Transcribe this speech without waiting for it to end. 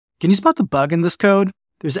Can you spot the bug in this code?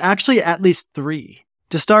 There's actually at least 3.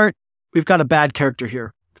 To start, we've got a bad character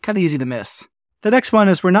here. It's kind of easy to miss. The next one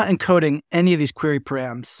is we're not encoding any of these query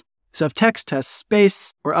params. So if text has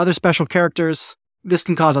space or other special characters, this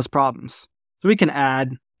can cause us problems. So we can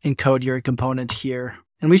add encode your component here.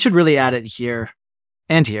 And we should really add it here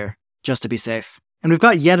and here, just to be safe. And we've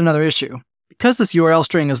got yet another issue. Because this URL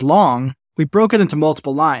string is long, we broke it into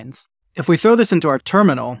multiple lines. If we throw this into our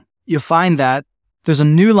terminal, you'll find that there's a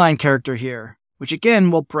new line character here, which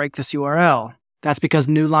again will break this URL. That's because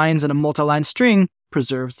new lines in a multi-line string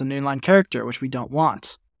preserves the new line character, which we don't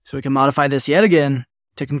want. So we can modify this yet again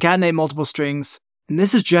to concatenate multiple strings, and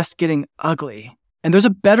this is just getting ugly. And there's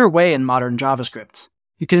a better way in modern JavaScript.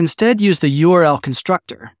 You can instead use the URL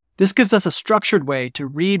constructor. This gives us a structured way to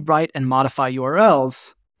read, write, and modify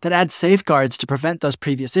URLs that adds safeguards to prevent those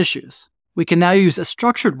previous issues. We can now use a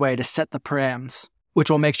structured way to set the params, which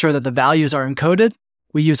will make sure that the values are encoded.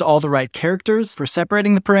 We use all the right characters for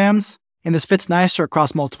separating the params, and this fits nicer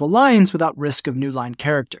across multiple lines without risk of new line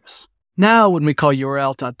characters. Now, when we call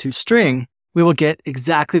url.toString, we will get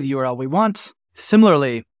exactly the URL we want.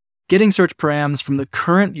 Similarly, getting search params from the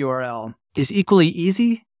current URL is equally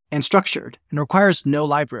easy and structured and requires no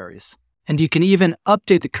libraries. And you can even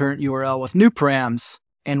update the current URL with new params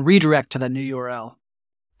and redirect to that new URL.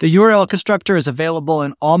 The URL constructor is available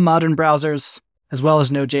in all modern browsers, as well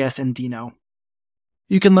as Node.js and Dino.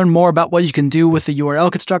 You can learn more about what you can do with the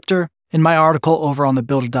URL constructor in my article over on the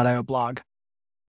Builder.io blog.